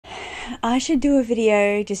I should do a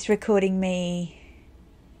video just recording me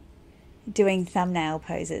doing thumbnail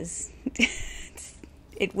poses.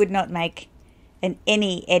 It would not make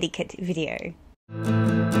any etiquette video.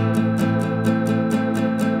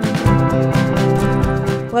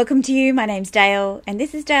 Welcome to you, my name's Dayle, and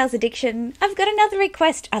this is DaylesAddiction. I've got another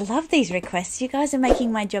request. I love these requests. You guys are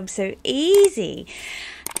making my job so easy.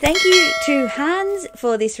 Thank you to Hans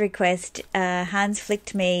for this request. Hans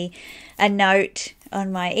flicked me a note on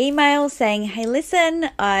my email saying, hey, listen,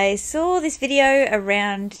 I saw this video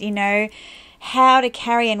around, how to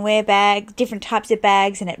carry and wear bags, different types of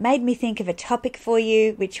bags, and it made me think of a topic for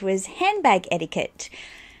you, which was handbag etiquette.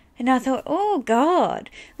 And I thought, oh God,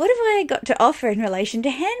 what have I got to offer in relation to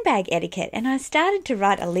handbag etiquette? And I started to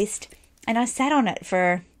write a list, and I sat on it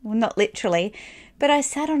for, well, not literally, but I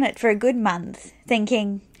sat on it for a good month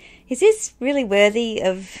thinking, is this really worthy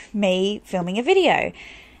of me filming a video?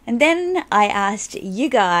 And then I asked you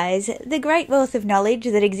guys, the great wealth of knowledge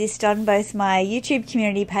that exists on both my YouTube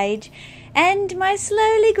community page and my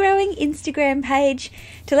slowly growing Instagram page,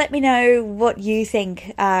 to let me know what you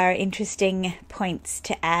think are interesting points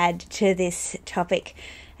to add to this topic.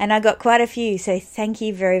 And I got quite a few, so thank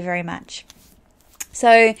you very, very much.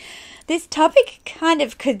 So this topic kind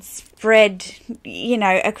of could spread,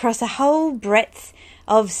 across a whole breadth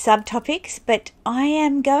of subtopics, but I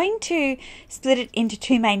am going to split it into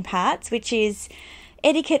two main parts, which is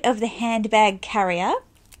etiquette of the handbag carrier,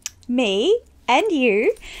 me and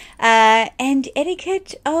you, and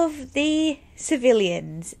etiquette of the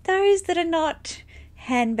civilians, those that are not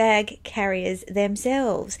handbag carriers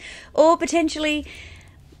themselves, or potentially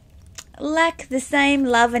lack the same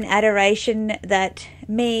love and adoration that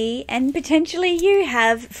me and potentially you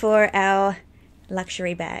have for our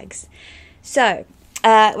luxury bags. So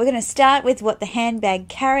we're going to start with what the handbag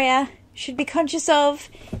carrier should be conscious of,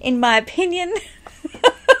 in my opinion.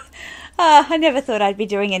 I never thought I'd be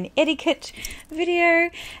doing an etiquette video.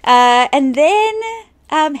 And then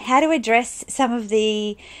how to address some of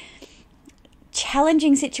the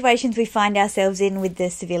challenging situations we find ourselves in with the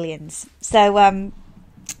civilians. So I've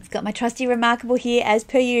got my trusty remarkable here as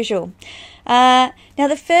per usual. Now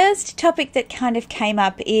the first topic that kind of came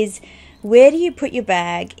up is, where do you put your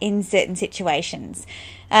bag in certain situations?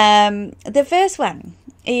 The first one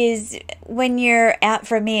is when you're out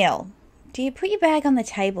for a meal. Do you put your bag on the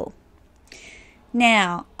table?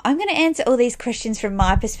 Now, I'm going to answer all these questions from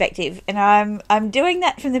my perspective, and I'm doing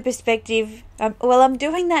that from the perspective, I'm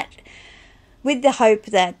doing that with the hope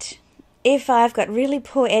that if I've got really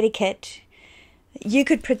poor etiquette, you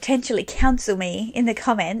could potentially counsel me in the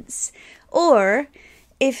comments, or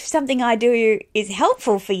if something I do is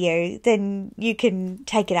helpful for you, then you can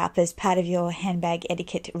take it up as part of your handbag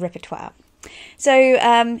etiquette repertoire. So,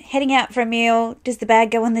 heading out for a meal, does the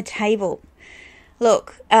bag go on the table?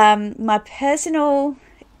 Look, my personal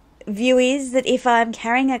view is that if I'm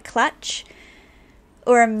carrying a clutch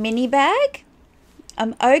or a mini bag,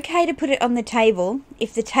 I'm okay to put it on the table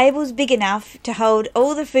if the table's big enough to hold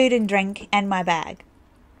all the food and drink and my bag.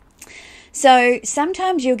 So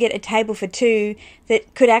sometimes you'll get a table for two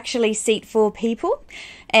that could actually seat 4 people,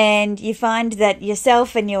 and you find that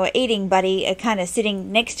yourself and your eating buddy are kind of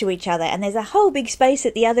sitting next to each other, and there's a whole big space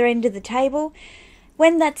at the other end of the table.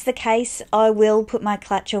 When that's the case, I will put my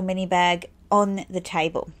clutch or mini bag on the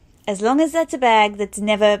table, as long as that's a bag that's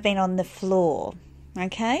never been on the floor,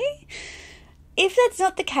 okay? If that's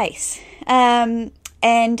not the case,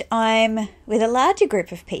 and I'm with a larger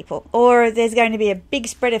group of people, or there's going to be a big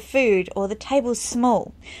spread of food, or the table's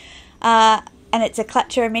small, and it's a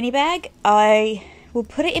clutch or a mini bag, I will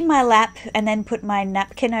put it in my lap and then put my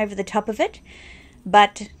napkin over the top of it.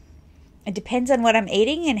 But it depends on what I'm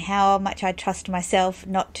eating and how much I trust myself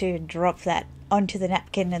not to drop that onto the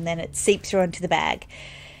napkin and then it seeps through onto the bag.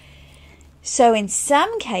 So in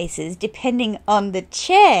some cases, depending on the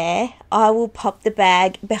chair, I will pop the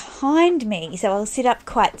bag behind me. So I'll sit up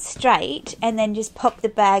quite straight and then just pop the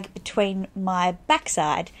bag between my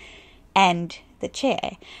backside and the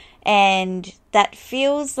chair. And that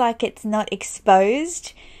feels like it's not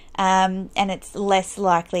exposed, and it's less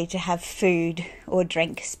likely to have food or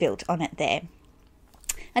drink spilt on it there.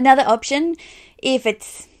 Another option, if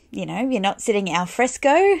it's, you're not sitting al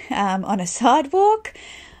fresco on a sidewalk,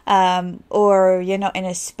 or you're not in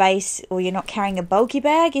a space, or you're not carrying a bulky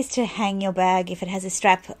bag, is to hang your bag, if it has a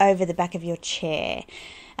strap, over the back of your chair.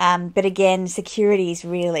 But again, security is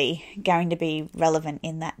really going to be relevant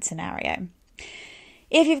in that scenario.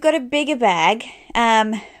 If you've got a bigger bag,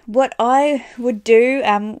 what I would do,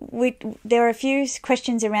 there are a few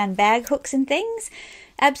questions around bag hooks and things.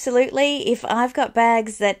 Absolutely. If I've got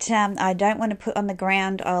bags that I don't want to put on the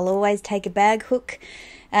ground, I'll always take a bag hook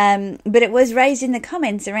But it was raised in the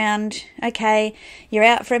comments around, okay, you're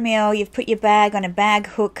out for a meal, you've put your bag on a bag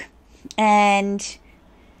hook, and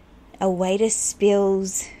a waiter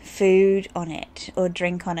spills food on it or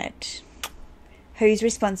drink on it. Whose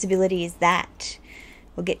responsibility is that?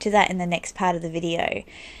 We'll get to that in the next part of the video.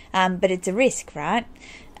 But it's a risk, right?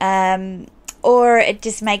 Or it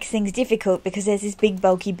just makes things difficult because there's this big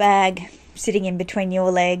bulky bag sitting in between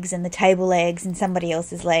your legs and the table legs and somebody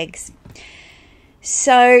else's legs.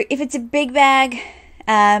 So if it's a big bag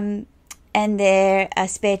and there are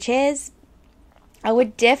spare chairs, I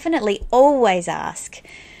would definitely always ask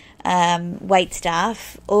wait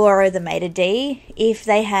staff or the maitre d' if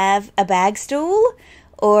they have a bag stool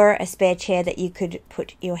or a spare chair that you could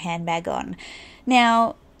put your handbag on.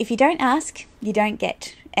 Now, if you don't ask, you don't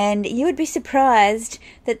get. And you would be surprised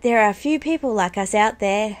that there are a few people like us out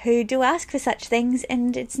there who do ask for such things,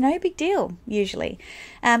 and it's no big deal, usually.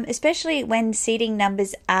 Especially when seating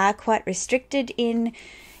numbers are quite restricted in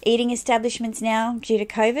eating establishments now due to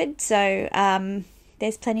COVID. So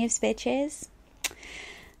there's plenty of spare chairs.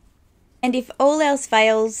 And if all else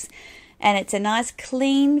fails and it's a nice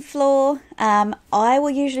clean floor, I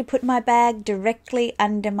will usually put my bag directly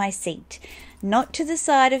under my seat. Not to the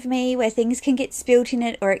side of me where things can get spilt in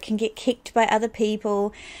it or it can get kicked by other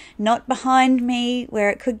people. Not behind me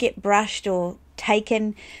where it could get brushed or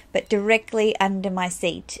taken, but directly under my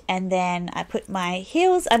seat. And then I put my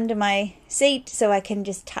heels under my seat so I can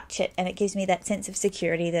just touch it, and it gives me that sense of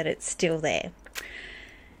security that it's still there.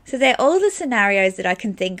 So they're all the scenarios that I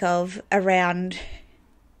can think of around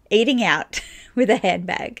eating out with a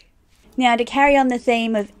handbag. Now, to carry on the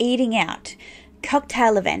theme of eating out,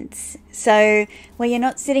 cocktail events. So where you're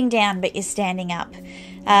not sitting down but you're standing up.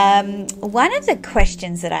 One of the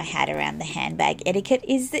questions that I had around the handbag etiquette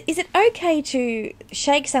is it okay to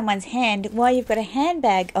shake someone's hand while you've got a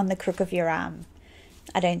handbag on the crook of your arm?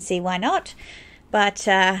 I don't see why not. But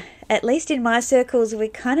at least in my circles, we're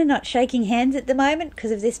kind of not shaking hands at the moment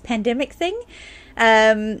because of this pandemic thing.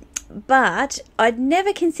 But I'd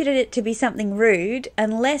never considered it to be something rude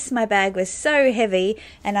unless my bag was so heavy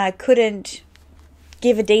and I couldn't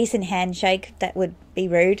give a decent handshake. That would be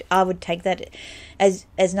rude. I would take that as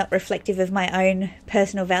not reflective of my own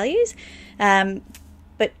personal values.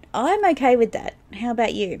 But I'm okay with that. How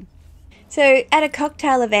about you? So at a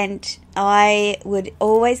cocktail event, I would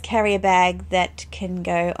always carry a bag that can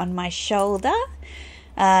go on my shoulder.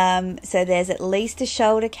 So there's at least a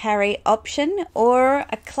shoulder carry option or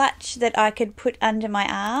a clutch that I could put under my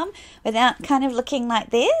arm without kind of looking like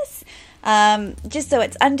this. Just so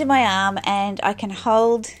it's under my arm and I can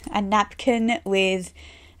hold a napkin with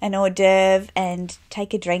an hors d'oeuvre and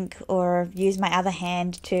take a drink or use my other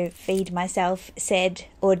hand to feed myself said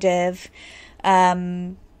hors d'oeuvre.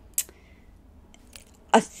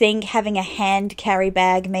 I think having a hand carry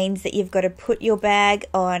bag means that you've got to put your bag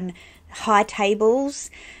on high tables,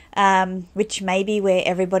 which may be where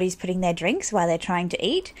everybody's putting their drinks while they're trying to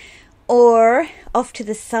eat, or off to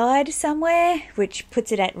the side somewhere, which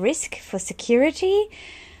puts it at risk for security,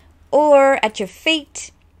 or at your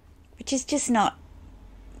feet, which is just not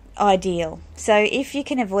ideal. So if you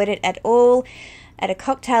can avoid it at all at a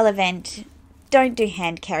cocktail event, don't do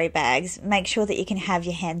hand carry bags. Make sure that you can have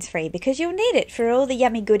your hands free because you'll need it for all the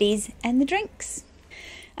yummy goodies and the drinks.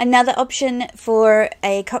 Another option for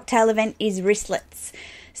a cocktail event is wristlets.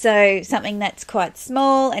 So something that's quite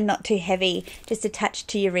small and not too heavy, just attached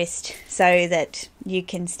to your wrist so that you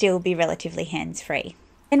can still be relatively hands-free.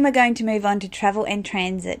 Then we're going to move on to travel and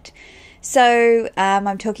transit. So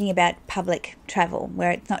I'm talking about public travel,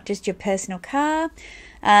 where it's not just your personal car.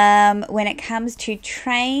 When it comes to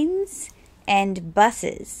trains and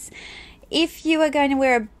buses, if you are going to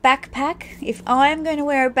wear a backpack, if I'm going to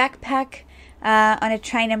wear a backpack on a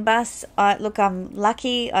train and bus, look, I'm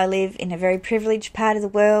lucky. I live in a very privileged part of the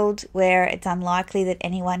world where it's unlikely that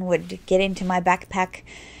anyone would get into my backpack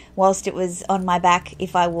whilst it was on my back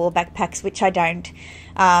if I wore backpacks, which I don't,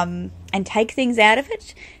 and take things out of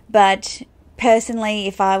it. But personally,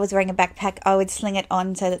 if I was wearing a backpack, I would sling it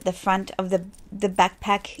on so that the front of the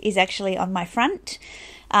backpack is actually on my front,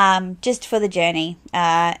 just for the journey.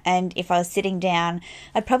 And if I was sitting down,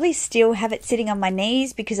 I'd probably still have it sitting on my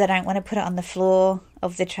knees because I don't want to put it on the floor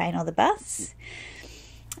of the train or the bus.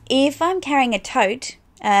 If I'm carrying a tote,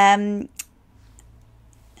 I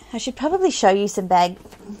should probably show you some bag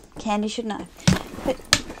candy, shouldn't I? But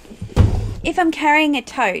if I'm carrying a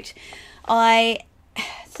tote, I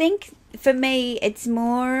think for me it's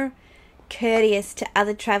more courteous to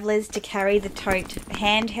other travellers to carry the tote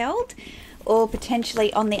handheld or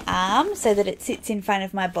potentially on the arm so that it sits in front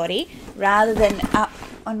of my body rather than up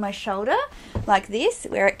on my shoulder like this,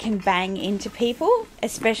 where it can bang into people,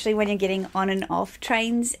 especially when you're getting on and off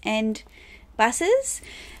trains and buses.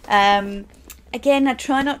 Again, I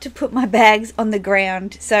try not to put my bags on the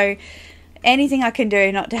ground, so anything I can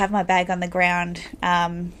do not to have my bag on the ground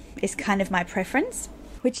is kind of my preference,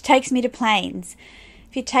 which takes me to planes.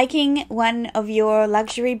 If you're taking one of your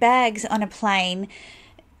luxury bags on a plane,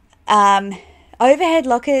 overhead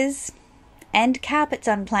lockers and carpets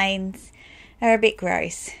on planes are a bit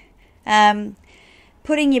gross.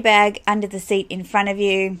 Putting your bag under the seat in front of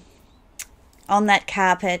you on that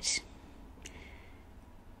carpet,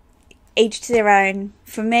 each to their own.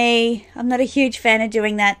 For me, I'm not a huge fan of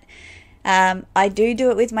doing that. I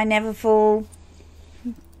do it with my Neverfull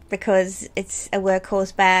because it's a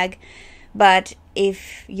workhorse bag, but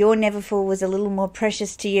if your Neverfull was a little more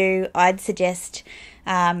precious to you, I'd suggest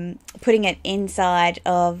putting it inside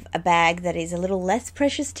of a bag that is a little less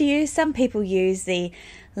precious to you. Some people use the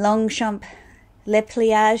Longchamp Le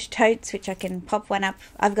Pliage totes, which I can pop one up.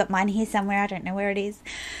 I've got mine here somewhere. I don't know where it is.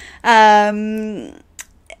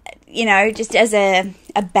 You know, just as a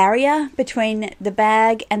barrier between the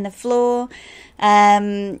bag and the floor.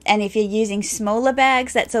 And if you're using smaller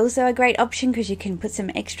bags, that's also a great option because you can put some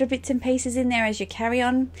extra bits and pieces in there as you carry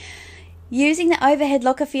on. Using the overhead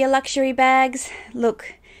locker for your luxury bags,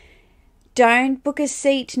 look, don't book a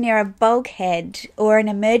seat near a bulkhead or an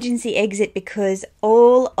emergency exit because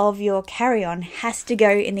all of your carry-on has to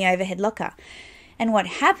go in the overhead locker. And what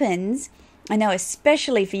happens, I know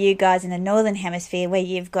especially for you guys in the Northern Hemisphere where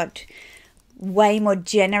you've got way more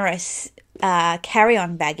generous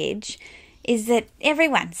carry-on baggage, is that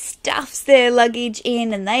everyone stuffs their luggage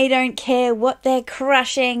in and they don't care what they're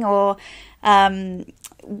crushing or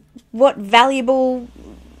what valuable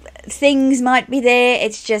things might be there.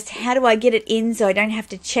 It's just, how do I get it in so I don't have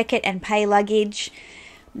to check it and pay luggage?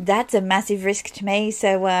 That's a massive risk to me.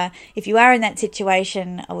 So if you are in that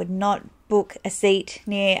situation, I would not book a seat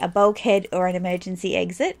near a bulkhead or an emergency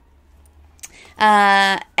exit.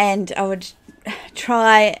 And I would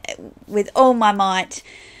try with all my might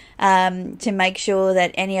to make sure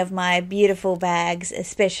that any of my beautiful bags,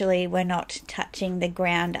 especially, were not touching the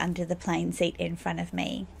ground under the plane seat in front of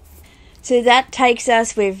me. So that takes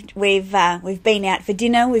us, we've been out for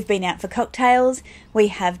dinner, we've been out for cocktails, we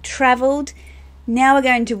have travelled, now we're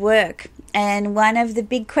going to work. And one of the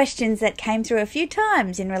big questions that came through a few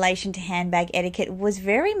times in relation to handbag etiquette was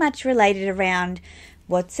very much related around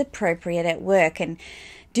what's appropriate at work, and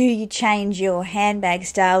do you change your handbag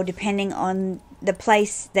style depending on the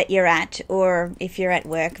place that you're at, or if you're at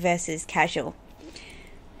work versus casual.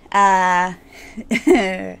 For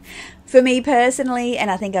me personally,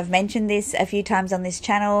 and I think I've mentioned this a few times on this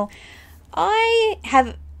channel, I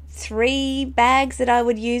have 3 bags that I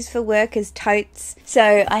would use for work as totes.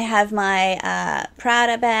 So I have my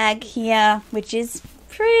Prada bag here, which is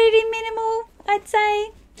pretty minimal, I'd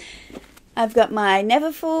say. I've got my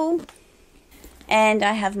Neverfull, and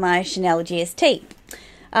I have my Chanel GST.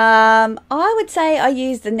 I would say I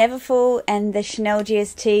use the Neverfull and the Chanel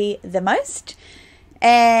GST the most.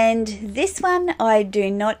 And this one, I do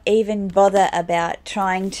not even bother about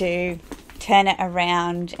trying to turn it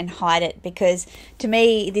around and hide it, because to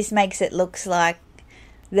me, this makes it look like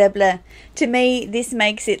To me, this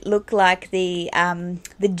makes it look like the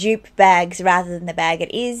dupe bags rather than the bag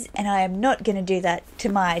it is, and I am not going to do that to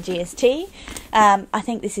my GST. I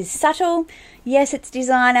think this is subtle. Yes, it's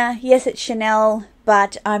designer. Yes, it's Chanel,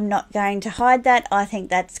 but I'm not going to hide that. I think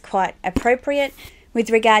that's quite appropriate. With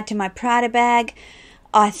regard to my Prada bag,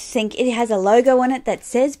 I think it has a logo on it that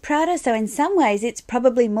says Prada, so in some ways it's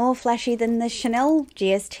probably more flashy than the Chanel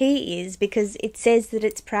GST is because it says that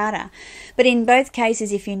it's Prada. But in both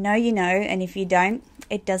cases, if you know, you know, and if you don't,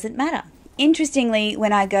 it doesn't matter. Interestingly,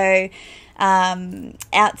 when I go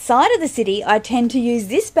outside of the city, I tend to use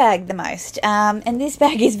this bag the most. And this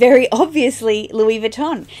bag is very obviously Louis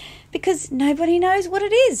Vuitton because nobody knows what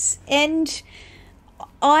it is. And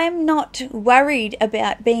I'm not worried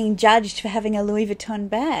about being judged for having a Louis Vuitton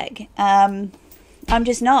bag. I'm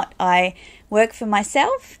just not. I work for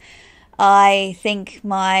myself. I think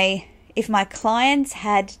if my clients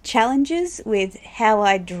had challenges with how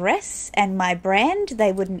I dress and my brand,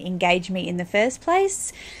 they wouldn't engage me in the first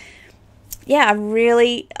place. Yeah,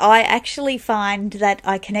 I actually find that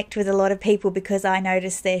I connect with a lot of people because I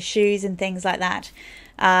notice their shoes and things like that.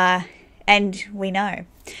 And we know.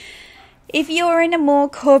 If you're in a more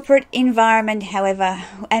corporate environment, however,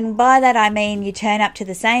 and by that I mean you turn up to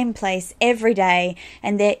the same place every day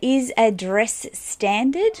and there is a dress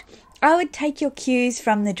standard, I would take your cues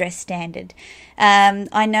from the dress standard.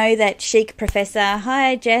 I know that Chic Professor,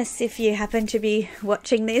 hi Jess, if you happen to be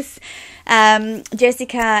watching this,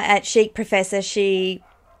 Jessica at Chic Professor, she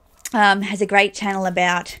has a great channel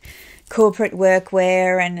about corporate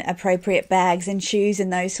workwear and appropriate bags and shoes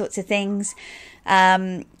and those sorts of things.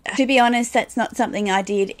 To be honest, that's not something I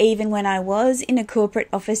did even when I was in a corporate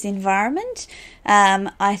office environment.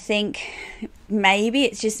 I think maybe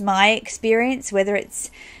it's just my experience, whether it's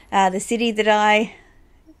the city that I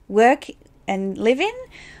work and live in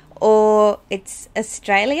or it's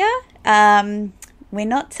Australia. We're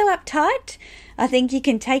not so uptight. I think you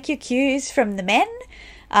can take your cues from the men.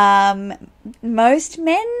 Most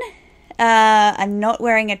men are not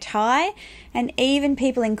wearing a tie, and even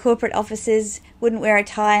people in corporate offices wouldn't wear a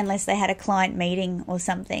tie unless they had a client meeting or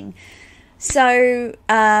something. So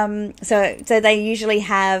they usually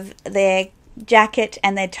have their jacket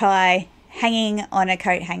and their tie hanging on a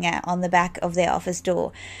coat hanger on the back of their office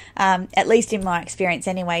door, at least in my experience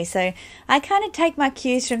anyway. So I kind of take my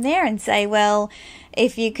cues from there and say, well,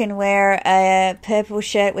 if you can wear a purple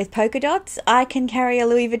shirt with polka dots, I can carry a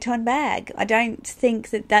Louis Vuitton bag. I don't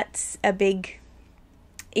think that that's a big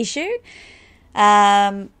issue.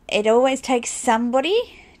 It always takes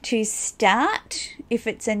somebody to start if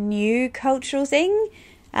it's a new cultural thing.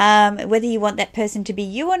 Whether you want that person to be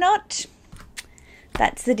you or not,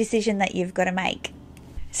 that's the decision that you've got to make.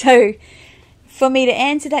 So for me to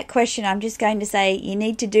answer that question, I'm just going to say you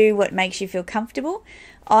need to do what makes you feel comfortable.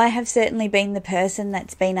 I have certainly been the person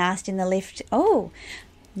that's been asked in the lift, oh,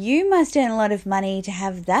 you must earn a lot of money to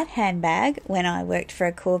have that handbag, when I worked for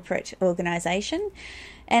a corporate organisation.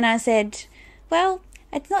 And I said, well,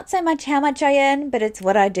 it's not so much how much I earn, but it's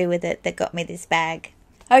what I do with it that got me this bag.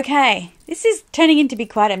 Okay, this is turning into be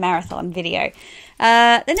quite a marathon video.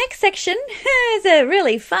 The next section is a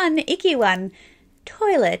really fun, icky one.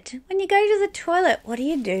 Toilet. When you go to the toilet, what do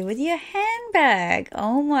you do with your handbag?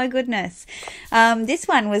 Oh my goodness. This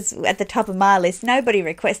one was at the top of my list. Nobody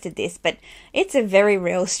requested this, but it's a very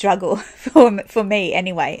real struggle for me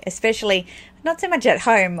anyway, especially not so much at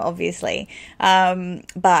home, obviously,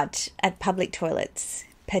 but at public toilets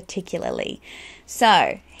particularly.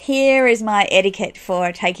 So here is my etiquette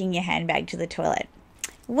for taking your handbag to the toilet.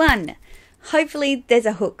 1, hopefully there's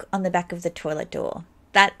a hook on the back of the toilet door.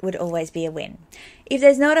 That would always be a win. If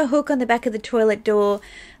there's not a hook on the back of the toilet door,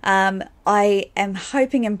 I am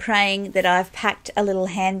hoping and praying that I've packed a little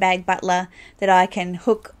handbag butler that I can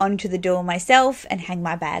hook onto the door myself and hang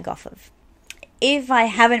my bag off of. If I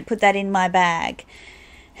haven't put that in my bag,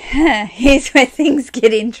 here's where things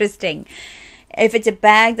get interesting. If it's a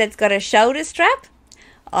bag that's got a shoulder strap,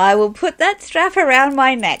 I will put that strap around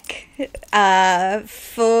my neck now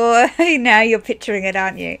you're picturing it,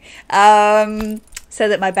 aren't you? So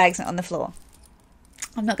that my bag's not on the floor.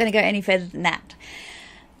 I'm not going to go any further than that.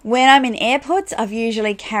 When I'm in airports, I'm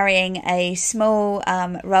usually carrying a small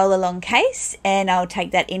roll-along case, and I'll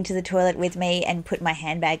take that into the toilet with me and put my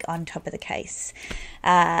handbag on top of the case.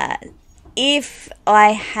 If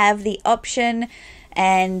I have the option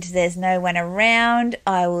and there's no one around,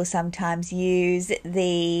 I will sometimes use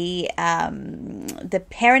the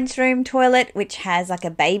parents' room toilet, which has like a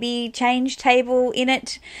baby change table in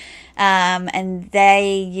it. And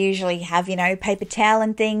they usually have, paper towel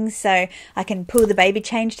and things, so I can pull the baby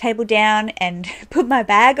change table down and put my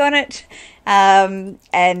bag on it.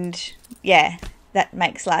 And yeah, that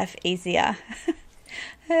makes life easier.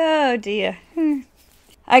 Oh dear.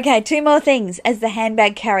 Okay, 2 more things as the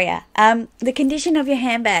handbag carrier. The condition of your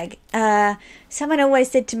handbag. Someone always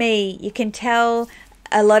said to me, you can tell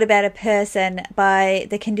a lot about a person by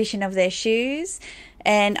the condition of their shoes.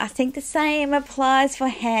 And I think the same applies for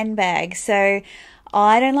handbags. So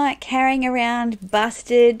I don't like carrying around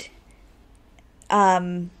busted,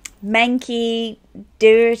 manky,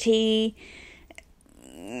 dirty,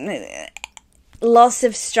 loss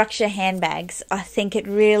of structure handbags. I think it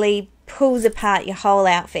really pulls apart your whole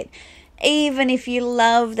outfit. Even if you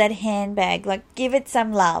love that handbag, give it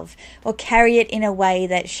some love or carry it in a way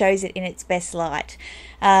that shows it in its best light.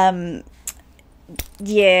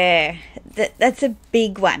 Yeah, that's a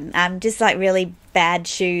big one. Just really bad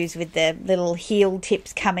shoes with the little heel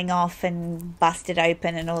tips coming off and busted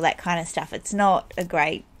open and all that kind of stuff. It's not a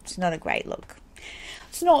great look.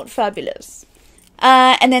 It's not fabulous.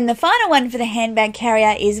 And then the final one for the handbag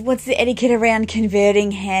carrier is, what's the etiquette around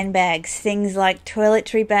converting handbags? Things like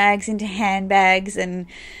toiletry bags into handbags and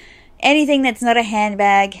anything that's not a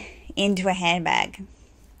handbag into a handbag.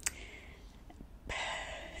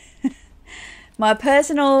 My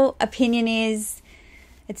personal opinion is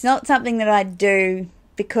it's not something that I do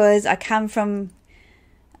because I come from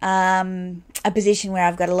a position where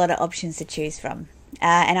I've got a lot of options to choose from.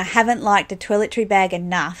 And I haven't liked a toiletry bag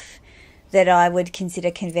enough that I would consider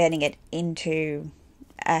converting it into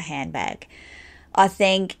a handbag. I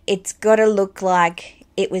think it's got to look like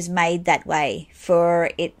it was made that way for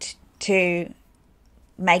it to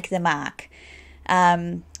make the mark.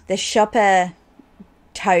 The shopper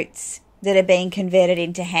totes that are being converted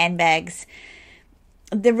into handbags,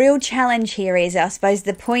 the real challenge here is, I suppose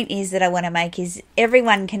the point is that I want to make is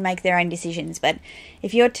everyone can make their own decisions, but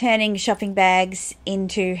if you're turning shopping bags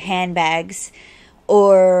into handbags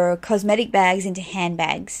or cosmetic bags into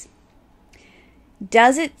handbags,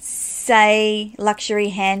 does it say luxury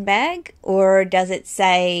handbag or does it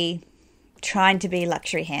say trying to be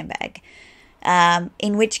luxury handbag?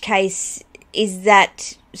 In which case, is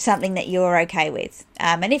that something that you're okay with?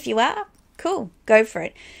 And if you are, cool, go for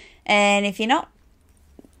it. And if you're not,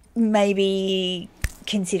 maybe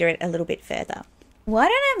consider it a little bit further. Why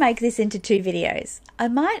don't I make this into 2 videos? I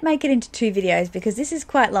might make it into 2 videos because this is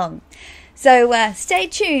quite long. So stay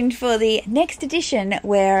tuned for the next edition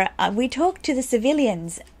where we talk to the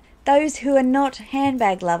civilians, those who are not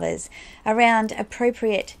handbag lovers, around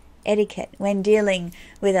appropriate etiquette when dealing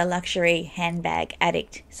with a luxury handbag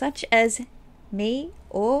addict, such as me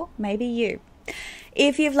or maybe you.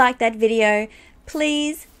 If you've liked that video,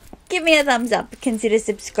 please give me a thumbs up. Consider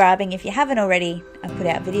subscribing if you haven't already. I put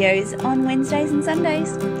out videos on Wednesdays and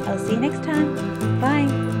Sundays. I'll see you next time.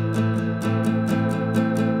 Bye.